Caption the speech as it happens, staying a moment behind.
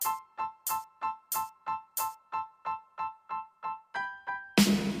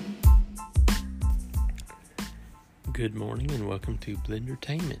Good morning and welcome to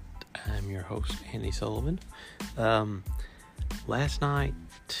Blendertainment. I'm your host, Andy Sullivan. Last night,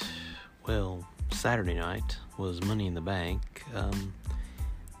 Saturday night, was Money in the Bank.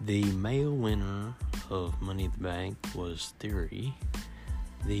 The male winner of Money in the Bank was Theory.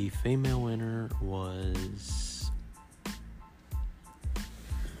 The female winner was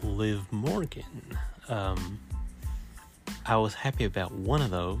Liv Morgan. I was happy about one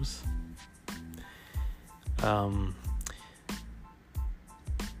of those.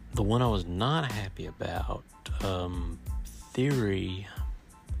 The one I was not happy about, Theory,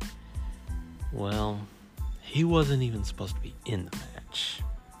 he wasn't even supposed to be in the match.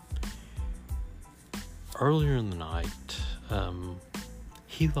 Earlier in the night,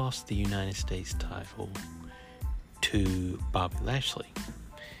 he lost the United States title to Bobby Lashley.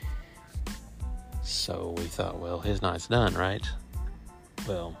 So we thought, his night's done, right?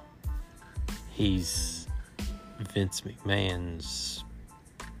 Well, he's Vince McMahon's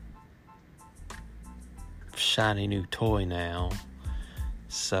shiny new toy now,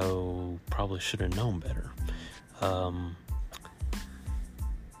 so probably should have known better.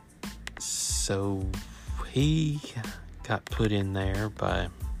 So he got put in there by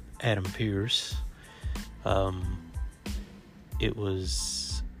Adam Pearce. It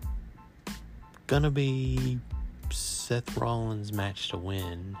was gonna be Seth Rollins' match to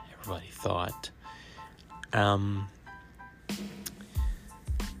win, everybody thought.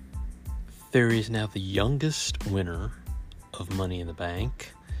 Theory is now the youngest winner of Money in the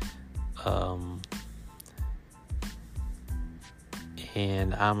Bank.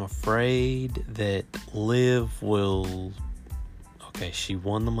 And I'm afraid that Liv will... she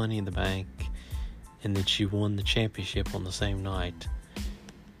won the Money in the Bank, and then she won the championship on the same night.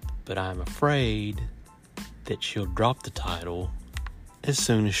 But I'm afraid that she'll drop the title as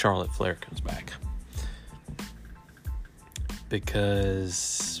soon as Charlotte Flair comes back.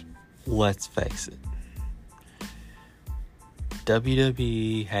 Because, let's face it,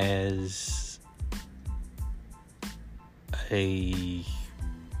 WWE has a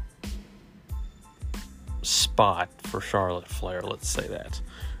spot for Charlotte Flair, let's say that.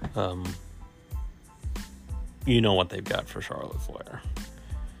 You know what they've got for Charlotte Flair.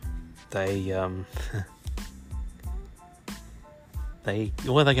 They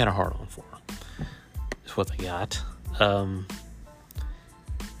got a heart on for her. That's what they got.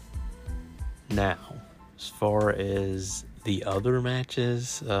 Now, as far as the other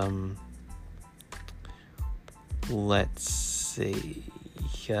matches, let's see.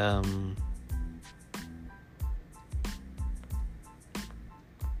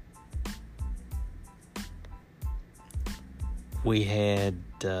 We had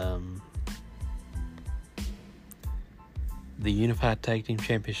the Unified Tag Team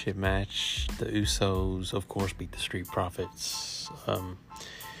Championship match. The Usos, of course, beat the Street Profits.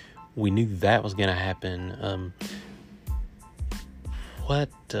 We knew that was going to happen.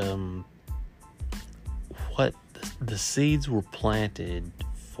 The seeds were planted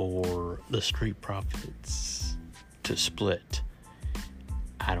for the Street Profits to split.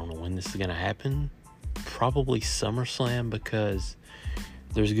 I don't know when this is going to happen. Probably SummerSlam, because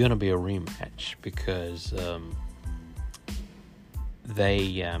there's going to be a rematch, because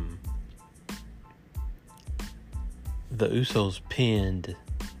the Usos pinned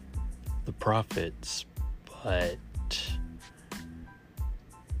the Profits, but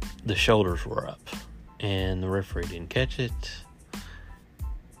the shoulders were up and the referee didn't catch it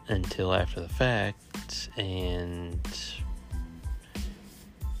until after the fact, and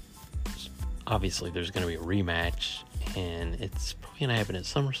obviously there's going to be a rematch, and it's probably going to happen at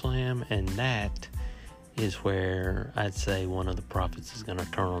SummerSlam, and that is where I'd say one of the Profits is going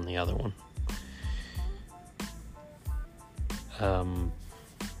to turn on the other one.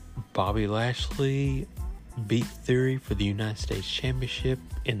 Bobby Lashley beat Theory for the United States Championship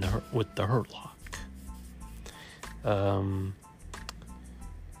with the Hurt Lock.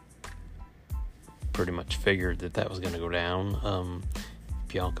 Pretty much figured that was going to go down.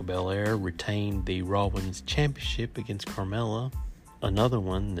 Bianca Belair retained the Raw Women's Championship against Carmella. Another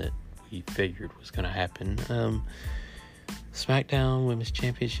one that we figured was going to happen. SmackDown Women's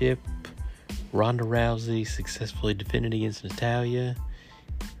Championship. Ronda Rousey successfully defended against Natalya.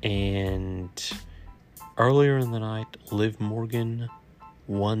 And earlier in the night, Liv Morgan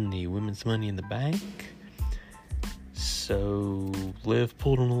won the Women's Money in the Bank. So Liv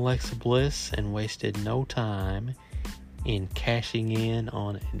pulled an Alexa Bliss and wasted no time in cashing in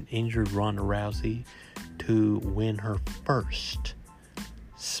on an injured Ronda Rousey to win her first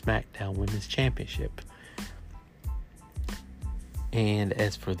SmackDown Women's Championship. And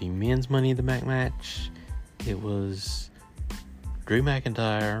as for the men's Money in the Bank match, It was Drew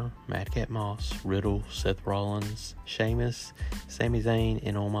McIntyre, Madcap Moss, Riddle, Seth Rollins, Sheamus, Sami Zayn,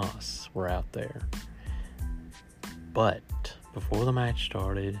 and Omos were out there. But before the match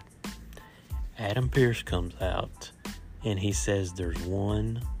started, Adam Pearce comes out and he says there's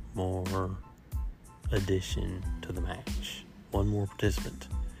one more addition to the match. One more participant.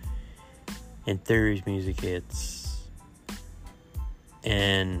 And Theory's music hits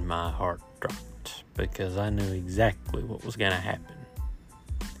and my heart dropped because I knew exactly what was going to happen.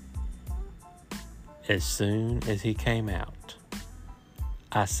 As soon as he came out,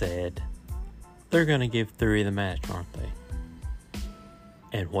 I said, they're going to give Theory the match, aren't they?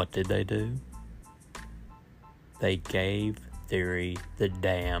 And what did they do? They gave Theory the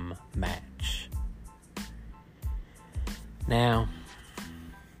damn match. Now,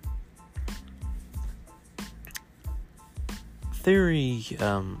 Theory,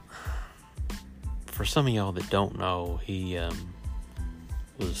 for some of y'all that don't know, he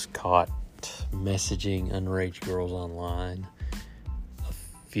was caught messaging underage girls online a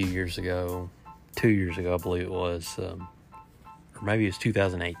few years ago, 2 years ago, I believe it was, or maybe it was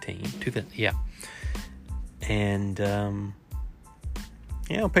 2018. And,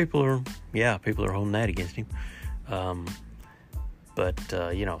 people are holding that against him. But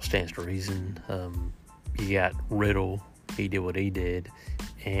stands to reason. You got Riddle, he did what he did,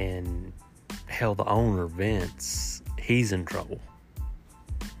 and hell, the owner, Vince, he's in trouble.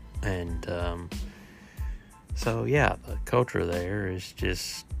 And, the culture there is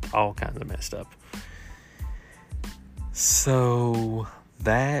just all kinds of messed up. So,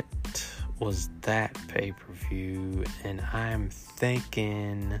 that was that pay-per-view, and I'm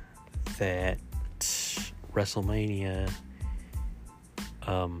thinking that WrestleMania,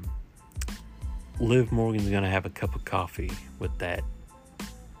 Liv Morgan's gonna have a cup of coffee with that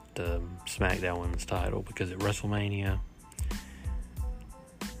SmackDown Women's title, because at WrestleMania,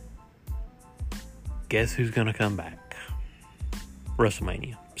 guess who's gonna come back?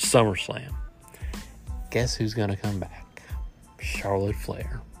 WrestleMania, SummerSlam. Guess who's gonna come back? Charlotte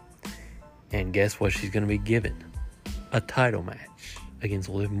Flair. And guess what she's gonna be given? A title match against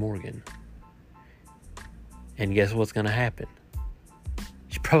Liv Morgan. And guess what's gonna happen?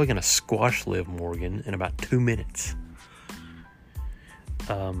 She's probably gonna squash Liv Morgan in about 2 minutes.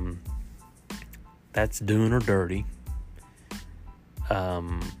 That's doing her dirty.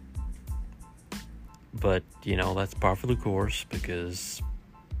 But, that's par for the course, because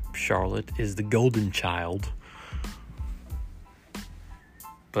Charlotte is the golden child.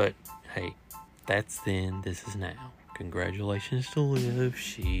 But, hey, that's then, this is now. Congratulations to Liv.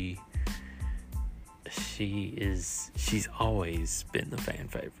 She's always been the fan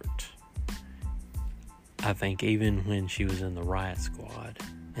favorite. I think even when she was in the Riot Squad,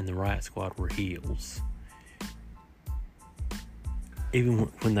 and the Riot Squad were heels,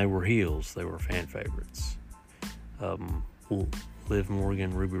 even when they were heels, they were fan favorites. Liv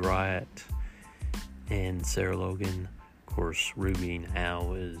Morgan, Ruby Riott, and Sarah Logan. Of course, Ruby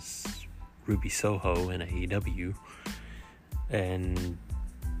now is Ruby Soho in AEW. And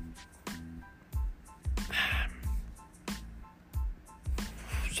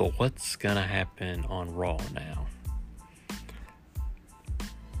so what's gonna happen on Raw now?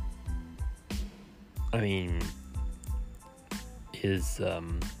 I mean, is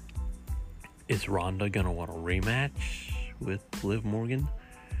Ronda gonna want a rematch with Liv Morgan,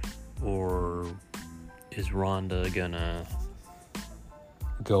 or is Ronda gonna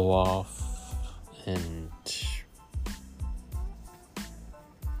go off and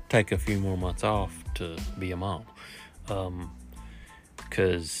take a few more months off to be a mom?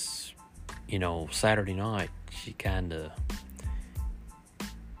 Because Saturday night she kind of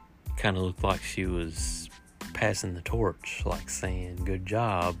looked like she was passing the torch, like saying, good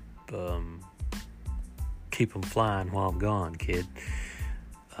job, keep them flying while I'm gone, kid.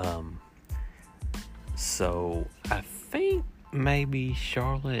 So I think maybe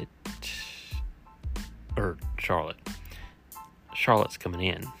Charlotte's coming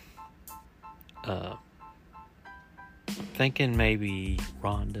in. I'm thinking maybe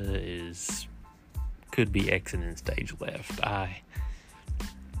Ronda could be exiting stage left. I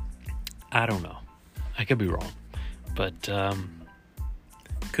don't know. I could be wrong, but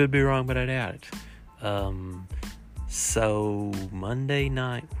could be wrong, but I doubt it. So Monday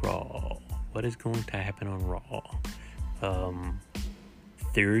Night Raw. What is going to happen on Raw?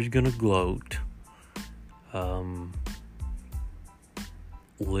 Theory's gonna gloat.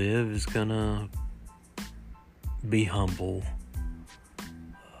 Liv is gonna be humble.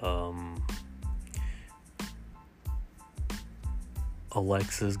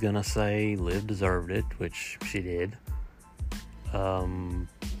 Alexa's gonna say Liv deserved it, which she did.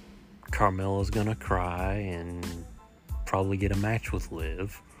 Carmella's gonna cry and probably get a match with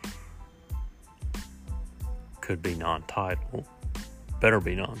Liv. Could be non-title. Better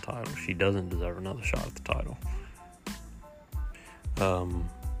be non-title. She doesn't deserve another shot at the title.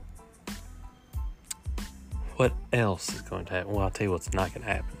 What else is going to happen? Well, I'll tell you what's not going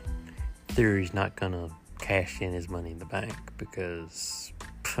to happen. Theory's not going to cash in his Money in the Bank because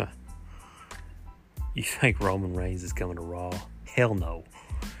you think Roman Reigns is coming to Raw? Hell no.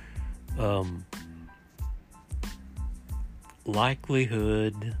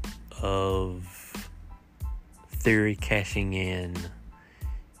 Likelihood of Theory cashing in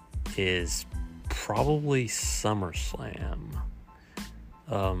is probably SummerSlam.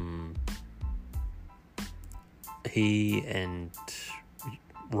 He and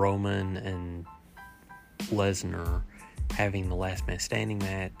Roman and Lesnar having the last man standing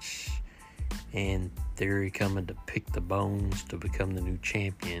match, and Theory coming to pick the bones to become the new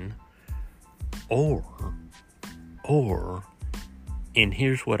champion. Or, and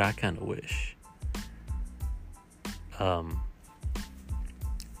here's what I kind of wish. I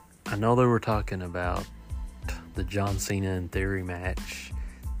know they were talking about the John Cena and Theory match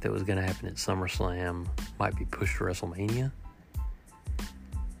that was going to happen at SummerSlam might be pushed to WrestleMania.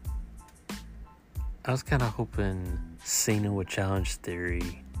 I was kind of hoping Cena would challenge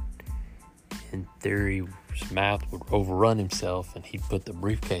Theory and Theory's mouth would overrun himself and he'd put the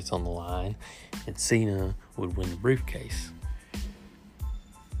briefcase on the line and Cena would win the briefcase.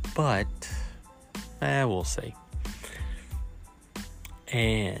 But, we'll see.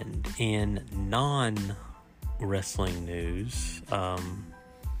 And in non-wrestling news,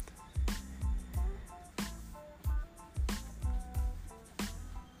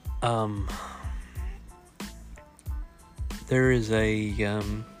 there is a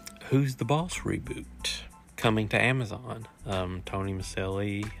Who's the Boss reboot coming to Amazon. Tony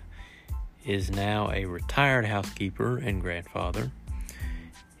Maselli is now a retired housekeeper and grandfather.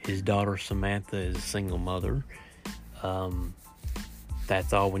 His daughter Samantha is a single mother.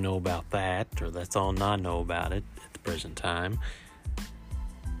 That's all we know about that, or that's all I know about it at the present time.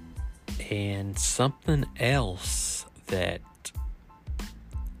 And something else that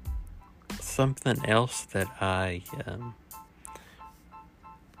I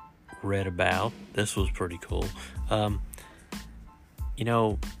read about, this was pretty cool.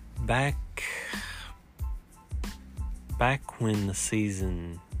 Back when the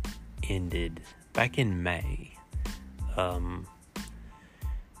season ended, back in May,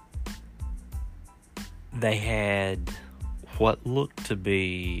 they had what looked to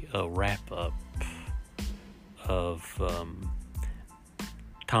be a wrap-up of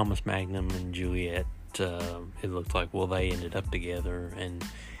Thomas Magnum and Juliet. It looked like, they ended up together, and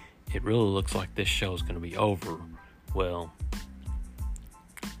it really looks like this show is going to be over. Well,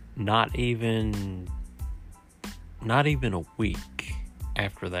 not even a week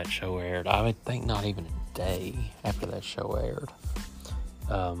after that show aired. I would think not even a day after that show aired.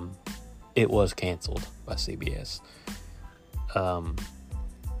 It was canceled by CBS.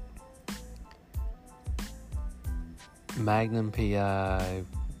 Magnum PI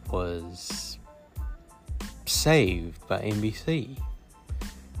was saved by NBC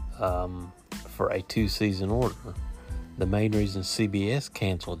for a 2-season order. The main reason CBS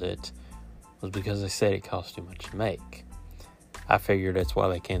canceled it was because they said it cost too much to make. I figured that's why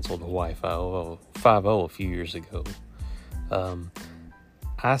they canceled Hawaii Five-0 a few years ago.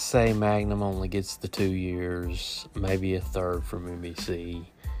 I say Magnum only gets the 2 years, maybe a third from NBC,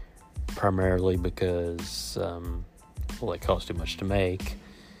 primarily because, it cost too much to make.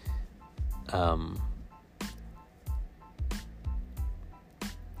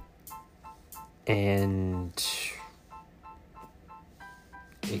 And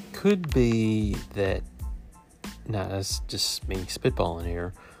it could be that, that's just me spitballing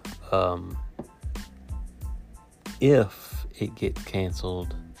here, if it gets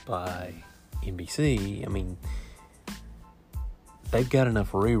canceled by NBC, they've got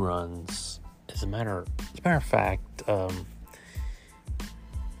enough reruns. As a matter of fact,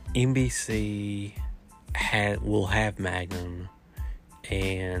 NBC will have Magnum,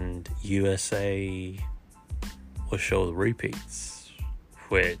 and USA will show the repeats,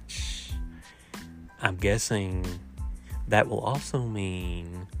 which I'm guessing that will also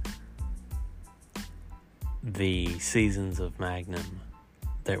mean the seasons of Magnum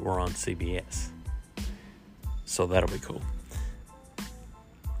that were on CBS. So that'll be cool.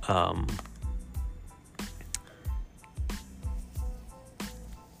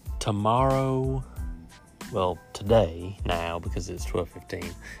 Tomorrow well, today now, because it's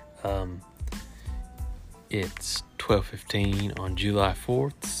 12:15. It's 12:15 on July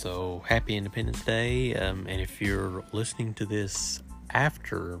 4th, so happy Independence Day. And if you're listening to this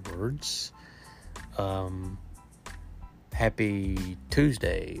afterwards, happy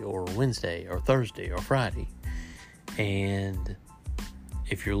Tuesday or Wednesday or Thursday or Friday. And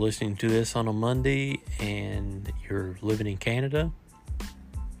if you're listening to this on a Monday and you're living in Canada,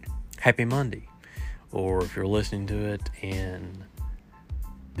 happy Monday. Or if you're listening to it in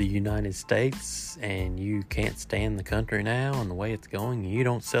the United States and you can't stand the country now and the way it's going, you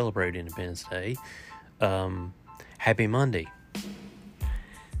don't celebrate Independence Day, happy Monday.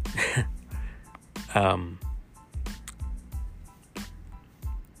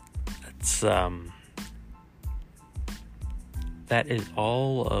 That is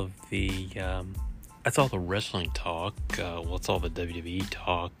all of the that's all the wrestling talk. It's all the WWE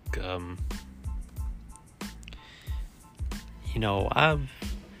talk.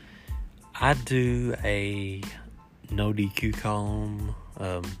 I do a no DQ column,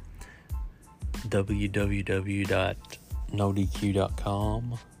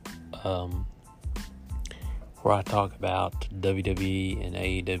 www.nodq.com, where I talk about WWE and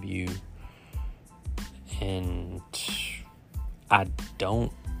AEW, and I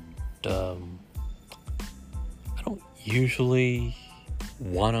don't usually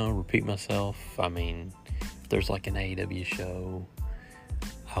want to repeat myself. I mean, if there's like an AEW show,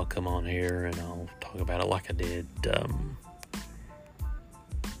 I'll come on here and I'll talk about it like I did.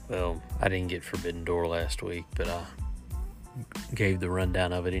 I didn't get Forbidden Door last week, but I gave the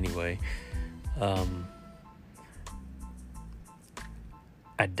rundown of it anyway. I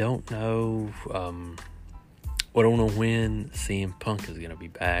don't know. I don't know when CM Punk is going to be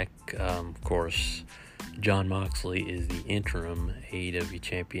back. Of course, Jon Moxley is the interim AEW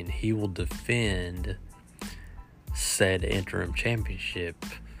champion. He will defend said interim championship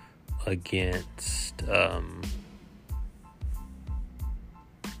against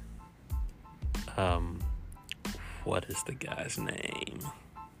what is the guy's name?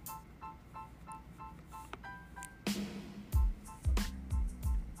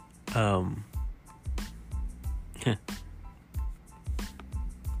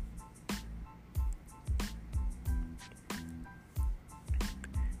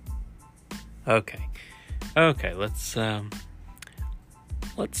 Okay, let's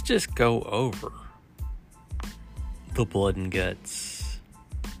just go over the Blood and Guts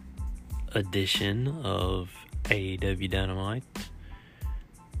edition of AEW Dynamite.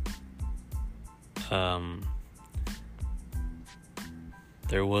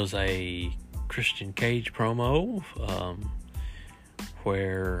 There was a Christian Cage promo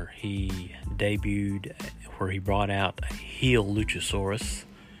where he debuted, where he brought out a heel Luchasaurus.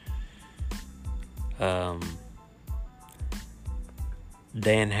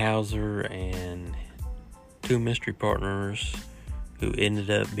 Danhauser and two mystery partners who ended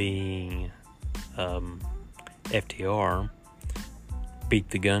up being FTR beat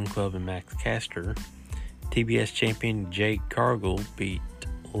the Gun Club and Max Caster. TBS champion Jade Cargill beat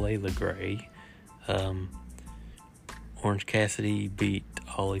Layla Gray. Orange Cassidy beat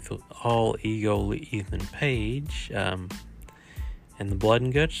All Ego Ethan Page. And the Blood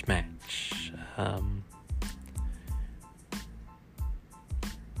and Guts match.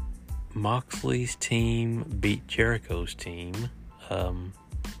 Moxley's team beat Jericho's team.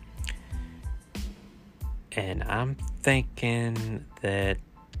 And I'm thinking that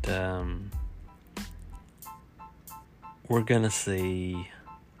we're going to see...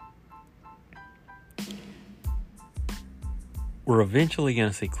 We're eventually going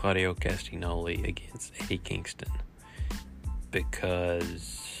to see Claudio Castagnoli against Eddie Kingston,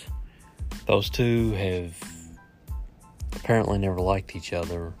 because those two have apparently never liked each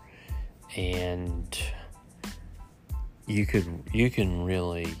other, and you can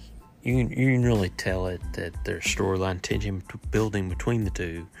really tell it that there's storyline tension building between the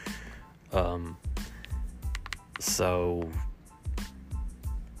two. So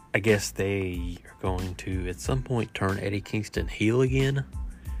I guess they are going to, at some point, turn Eddie Kingston heel again.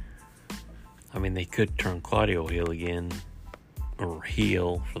 I mean, they could turn Claudio heel again, or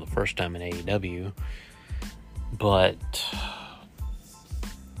heel for the first time in AEW. But,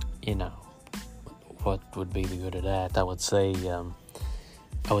 what would be the good of that? I would say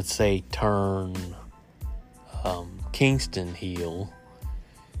turn Kingston heel,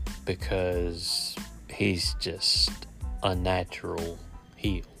 because he's just a natural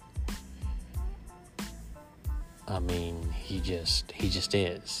heel. I mean, he just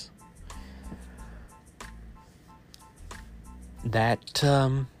is. That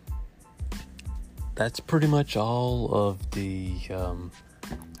that's pretty much all of the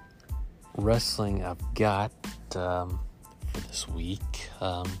wrestling I've got for this week,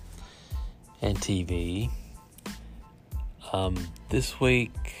 and TV. This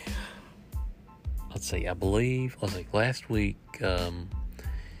week, I believe last week,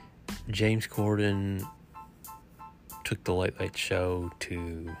 James Corden took the Late Late Show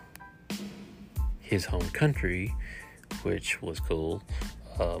to his home country, which was cool.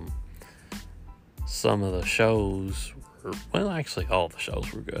 Some of the shows were, actually all the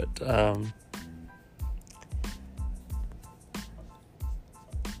shows were good.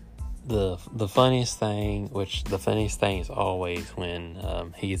 The funniest thing is always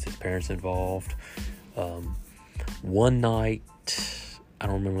when he gets his parents involved. One night, I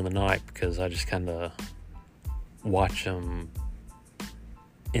don't remember the night because I just kind of watch them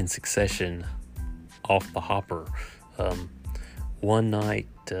in succession off the hopper. One night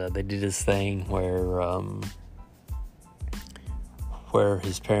they did this thing where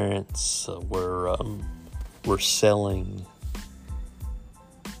his parents were selling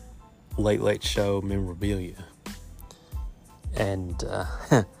Late Late Show memorabilia, and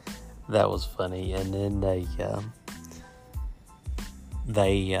that was funny. And then the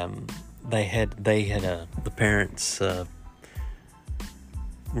parents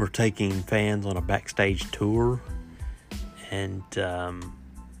were taking fans on a backstage tour, and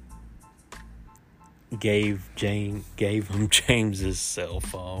gave him James's cell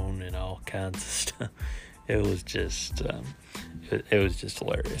phone and all kinds of stuff. It was just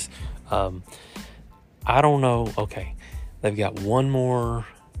hilarious. I don't know. Okay, they've got one more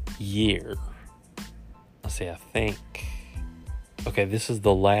year. Let's see. I think. Okay, this is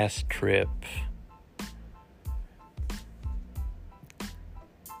the last trip.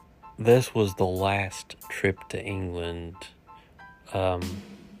 This was the last trip to England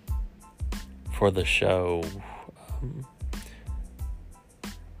for the show.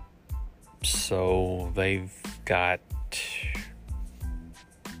 So they've got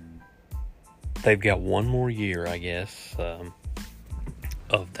one more year, I guess,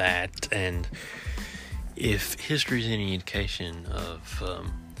 of that. And if history's any indication of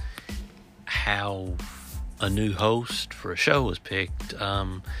how a new host for a show was picked,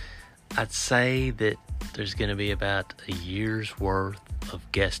 I'd say that there's going to be about a year's worth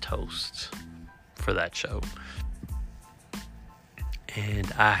of guest hosts for that show.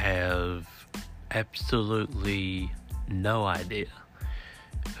 And I have absolutely no idea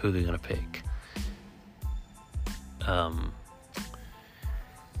who they're going to pick.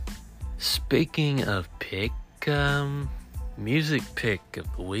 Speaking of pick, music pick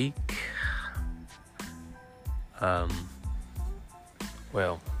of the week.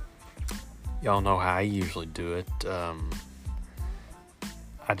 Well, y'all know how I usually do it. I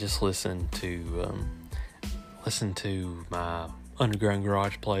just listen to my Underground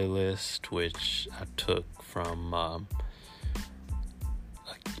Garage playlist, which I took from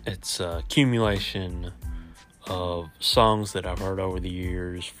it's a accumulation of songs that I've heard over the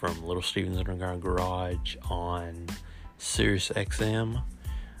years from Little Steven's Underground Garage on Sirius XM.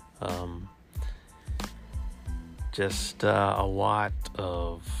 Just a lot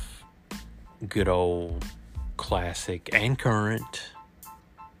of good old classic and current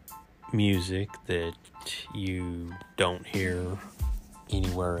music that you don't hear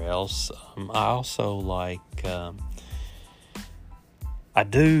anywhere else. I also like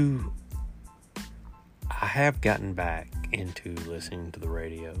I have gotten back into listening to the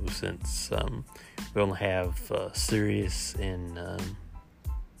radio since we only have Sirius in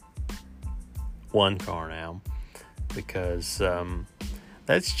one car now, because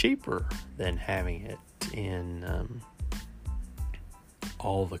that's cheaper than having it in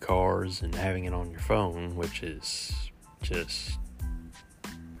all the cars and having it on your phone, which is just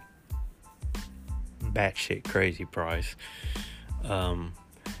batshit crazy price.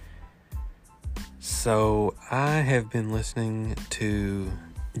 So I have been listening to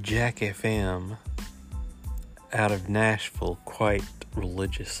Jack FM out of Nashville quite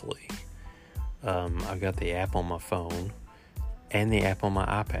religiously. I've got the app on my phone and the app on my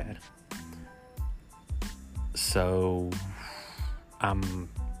iPad. So I'm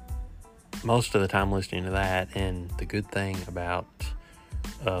most of the time listening to that, and the good thing about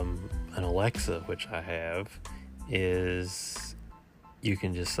an Alexa, which I have, is you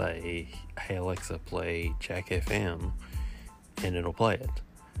can just say, "Hey Alexa, play Jack FM," and it'll play it.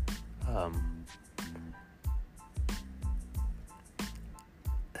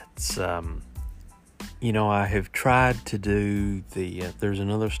 That's I have tried to do there's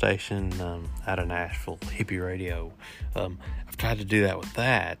another station out of Nashville, Hippie Radio. I've tried to do that with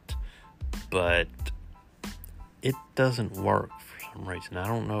that, but it doesn't work for some reason. I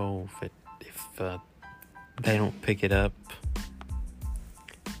don't know if they don't pick it up,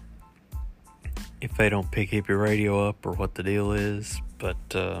 if they don't pick Hippie Radio up, or what the deal is, but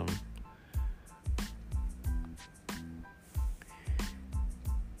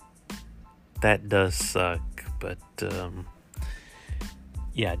that does suck. But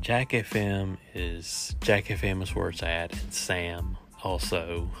yeah, Jack FM is where it's at, and Sam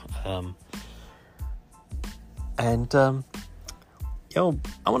also. I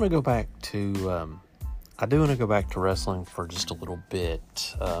want to go back to I do want to go back to wrestling for just a little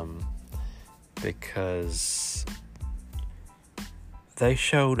bit, because they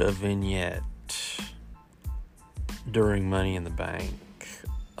showed a vignette during Money in the Bank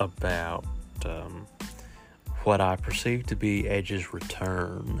about what I perceive to be Edge's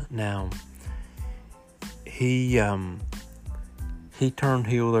return. Now, he turned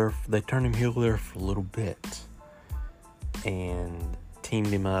heel there. They turned him heel there for a little bit, and teamed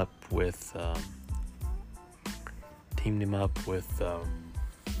him up with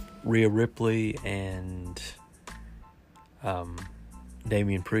Rhea Ripley and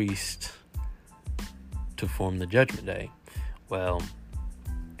Damian Priest to form the Judgment Day. Well,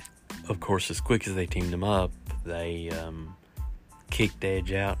 of course, as quick as they teamed him up, they kicked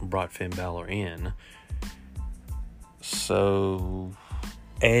Edge out and brought Finn Balor in. So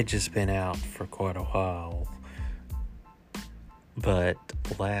Edge has been out for quite a while. But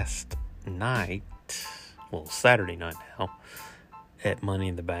last night, well, Saturday night now, at Money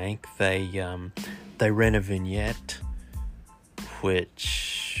in the Bank, they ran a vignette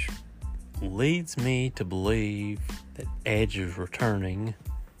which leads me to believe that Edge is returning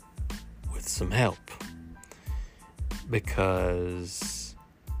with some help, because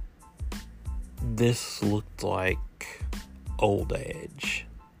this looked like old Edge.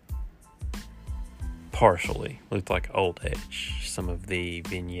 Partially looked like old Edge, some of the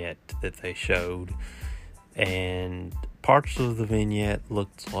vignette that they showed, and parts of the vignette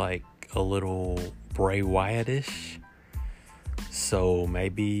looked like a little Bray Wyatt-ish. So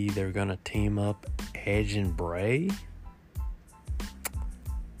maybe they're gonna team up Edge and Bray.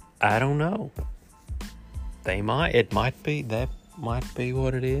 I don't know. That might be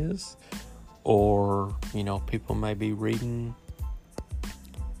what it is, or people may be reading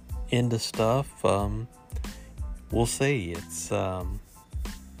into stuff. We'll see. It's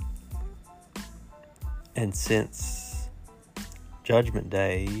and since Judgment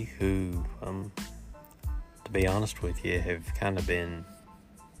Day, who to be honest with you, have kind of been,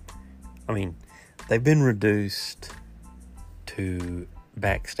 they've been reduced to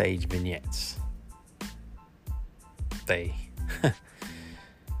backstage vignettes. I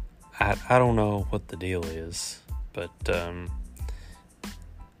don't know what the deal is, but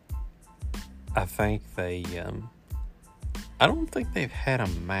I think I don't think they've had a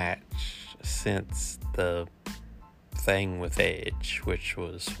match since the thing with Edge, which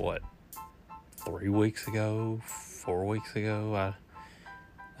was 3 weeks ago, 4 weeks ago. I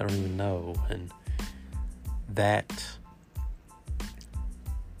don't even know. And that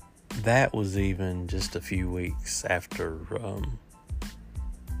was even just a few weeks after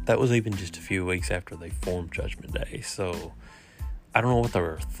they formed Judgment Day. So I don't know what they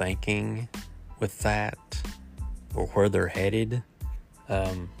were thinking with that, or where they're headed.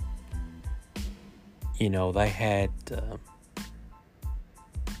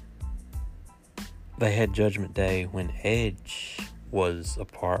 They had Judgment Day when Edge was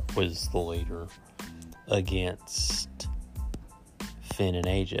the leader, against Finn and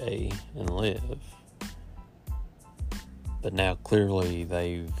AJ and Liv. But now clearly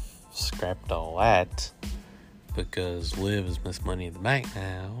they've scrapped all that, because Liv is Miss Money in the Bank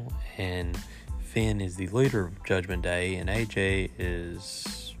now, and Finn is the leader of Judgment Day, and AJ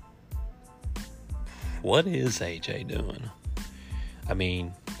is... What is AJ doing?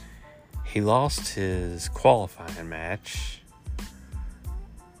 He lost his qualifying match,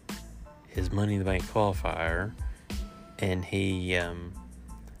 his Money in the Bank qualifier, and he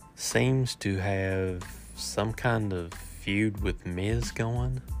seems to have some kind of feud with Miz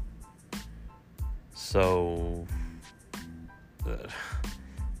going. So...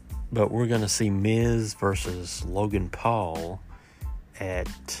 But we're going to see Miz versus Logan Paul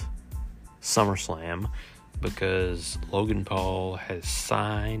at SummerSlam, because Logan Paul has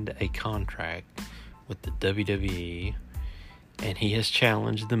signed a contract with the WWE, and he has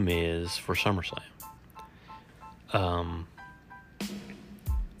challenged The Miz for SummerSlam.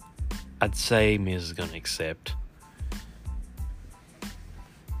 I'd say Miz is going to accept.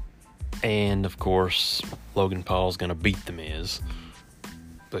 And, of course, Logan Paul's going to beat The Miz,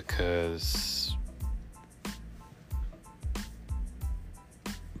 because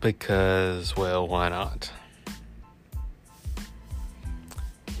because, well, why not?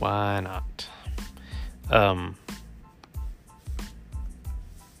 Why not?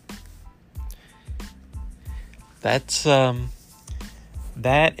 That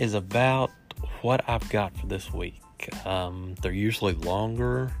is about what I've got for this week. They're usually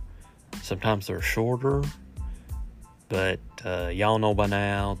longer, sometimes they're shorter, but y'all know by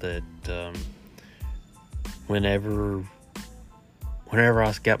now that whenever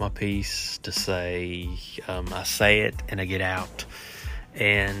I got my piece to say, I say it and I get out.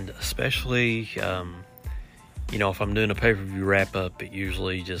 And especially, if I'm doing a pay-per-view wrap-up, it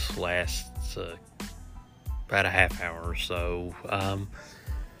usually just lasts about a half hour or so.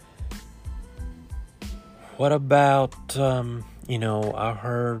 What about, I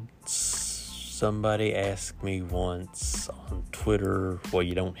heard somebody ask me once on Twitter, well,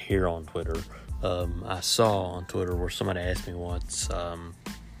 you don't hear on Twitter, I saw on Twitter where somebody asked me once, how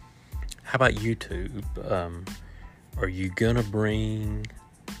about YouTube? Are you gonna bring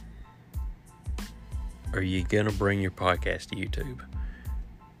your podcast to YouTube?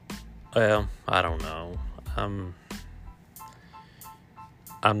 Well, I don't know. I'm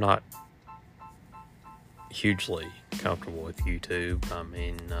not hugely comfortable with YouTube. I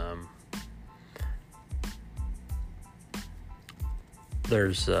mean,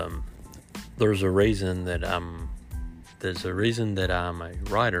 there's a reason that I'm a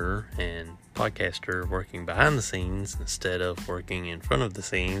writer and podcaster working behind the scenes instead of working in front of the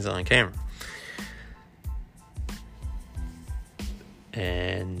scenes on camera.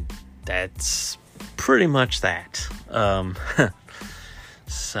 And that's pretty much that.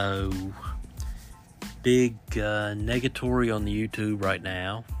 So, big negatory on the YouTube right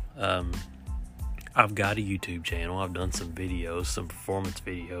now. I've got a YouTube channel. I've done some videos, some performance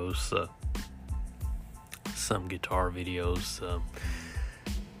videos, some guitar videos.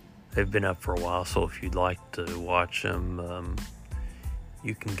 They've been up for a while, so if you'd like to watch them,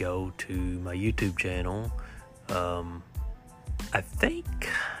 you can go to my YouTube channel. I think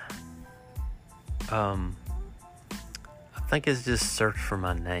it's just search for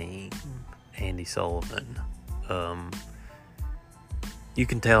my name, Andy Sullivan. You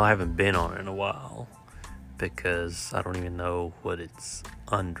can tell I haven't been on it in a while because I don't even know what it's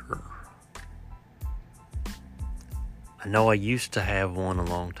under. I know I used to have one a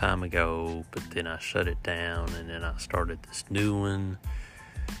long time ago, but then I shut it down and then I started this new one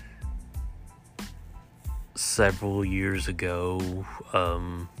several years ago,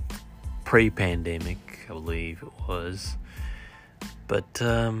 pre-pandemic, I believe it was. But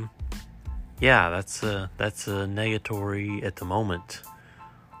yeah, that's a negatory at the moment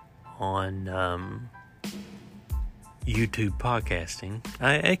on YouTube podcasting.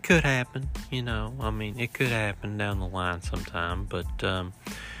 It could happen, it could happen down the line sometime, but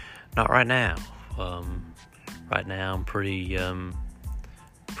not right now. Right now I'm pretty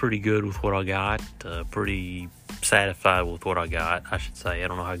good with what I got, pretty satisfied with what I got, I should say. I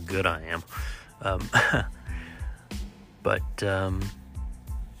don't know how good I am. But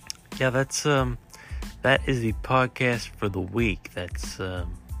yeah, that is the podcast for the week.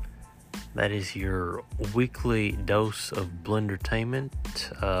 That is your weekly dose of Blendertainment.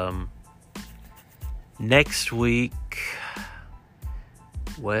 Next week,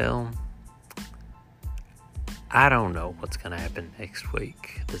 well, I don't know what's going to happen next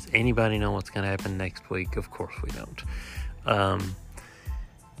week. Does anybody know what's going to happen next week? Of course we don't.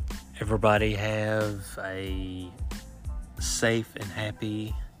 Everybody have a safe and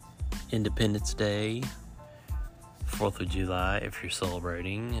happy Independence Day, 4th of July, if you're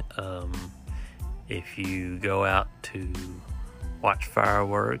celebrating. If you go out to watch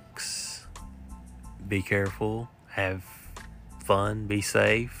fireworks, be careful, have fun, be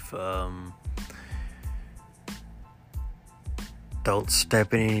safe. Don't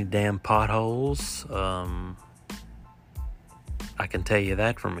step in any damn potholes. I can tell you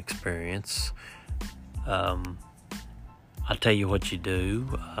that from experience. I'll tell you what you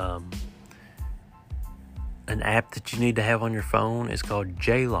do. An app that you need to have on your phone is called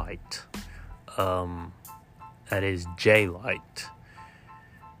J-Light. That is J-Light.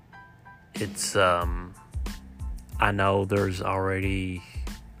 It's, I know there's already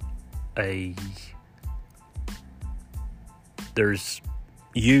there's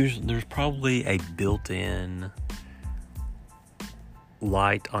probably a built-in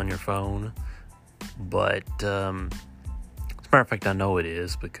light on your phone, but as a matter of fact, I know it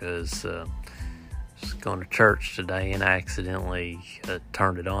is because I was going to church today and I accidentally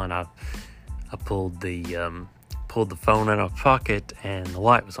turned it on. I pulled the phone out of my pocket and the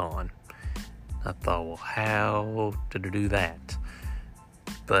light was on. I thought, well, how did I do that?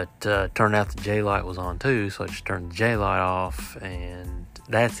 But turned out the J light was on too, so I just turned the J light off, and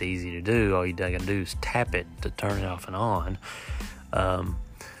that's easy to do. All you gotta do is tap it to turn it off and on.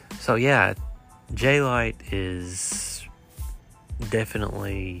 So yeah, J light is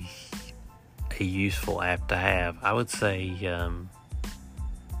definitely a useful app to have. I would say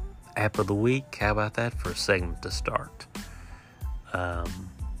app of the week. How about that for a segment to start?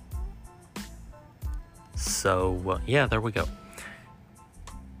 Yeah, there we go.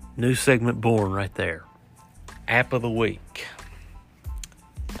 New segment born right there. App of the week.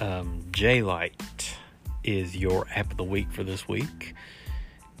 J-Light is your app of the week for this week.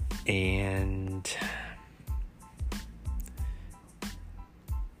 And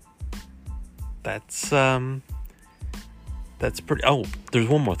that's pretty... Oh, there's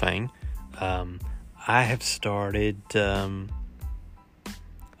one more thing. I have started...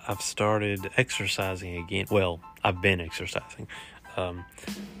 I've started exercising again. Well, I've been exercising.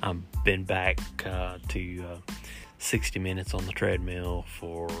 I've been back to 60 minutes on the treadmill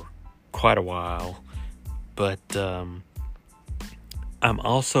for quite a while. But I'm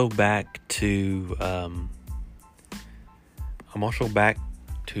also back to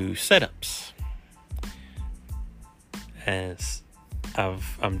sit-ups. As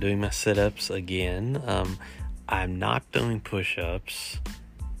I'm doing my sit-ups again. I'm not doing push-ups.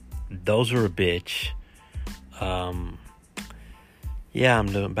 Those are a bitch. Yeah,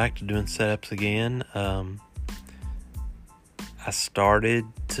 I'm back to doing sit-ups again. I started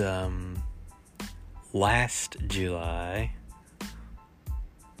last July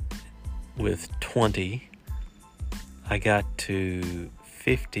with 20. I got to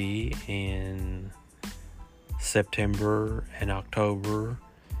 50 in September and October.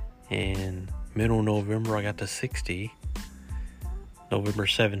 In middle of November, I got to 60. November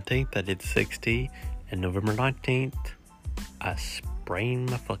 17th, I did 60. And November 19th, I sprained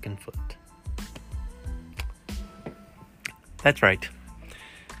my fucking foot. That's right.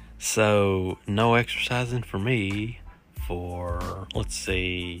 So, no exercising for me for, let's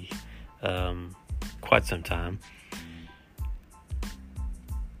see, quite some time.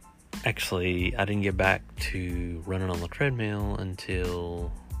 Actually, I didn't get back to running on the treadmill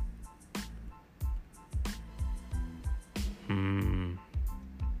until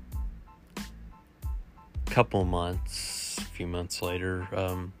couple months, a few months later,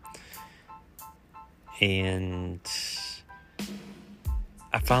 and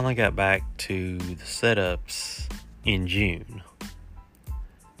I finally got back to the sit-ups in June.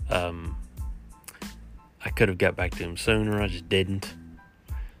 I could have got back to them sooner, I just didn't.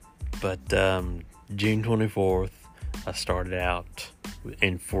 But June 24th, I started out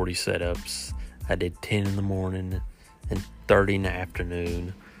in 40 sit-ups. I did 10 in the morning and 30 in the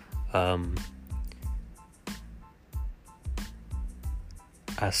afternoon.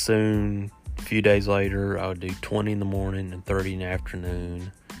 A few days later, I would do 20 in the morning and 30 in the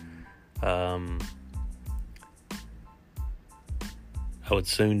afternoon. I would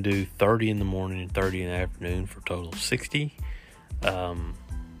soon do 30 in the morning and 30 in the afternoon for a total of 60.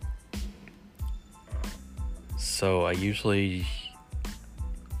 So I usually,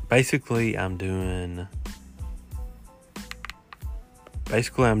 basically I'm doing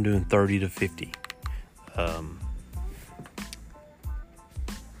 30 to 50.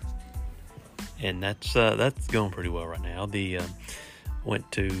 And that's going pretty well right now.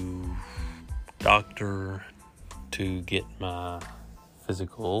 Went to doctor to get my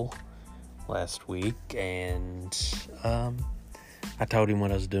physical last week, and I told him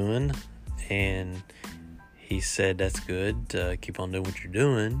what I was doing, and he said that's good. Keep on doing what you're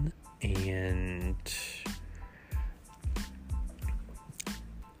doing, and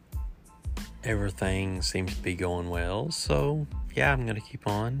everything seems to be going well. So yeah, I'm gonna keep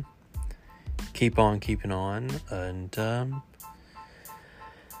on keeping on, and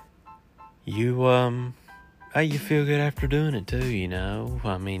you feel good after doing it too, you know.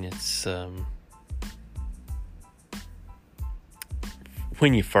 I mean, it's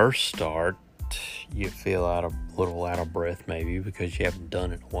when you first start, you feel a little out of breath maybe because you haven't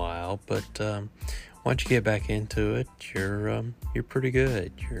done it in a while, but once you get back into it, you're pretty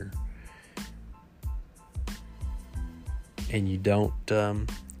good. And you don't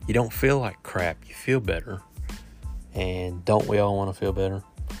feel like crap. You feel better. And don't we all want to feel better?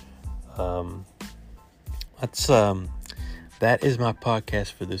 That is my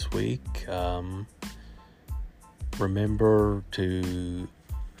podcast for this week. Remember to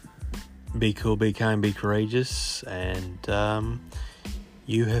be cool, be kind, be courageous. And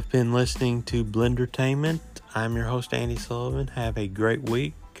you have been listening to Blendertainment. I'm your host, Andy Sullivan. Have a great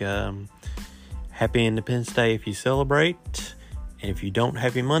week. Happy Independence Day if you celebrate. And if you don't,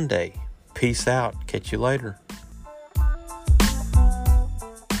 happy Monday. Peace out. Catch you later.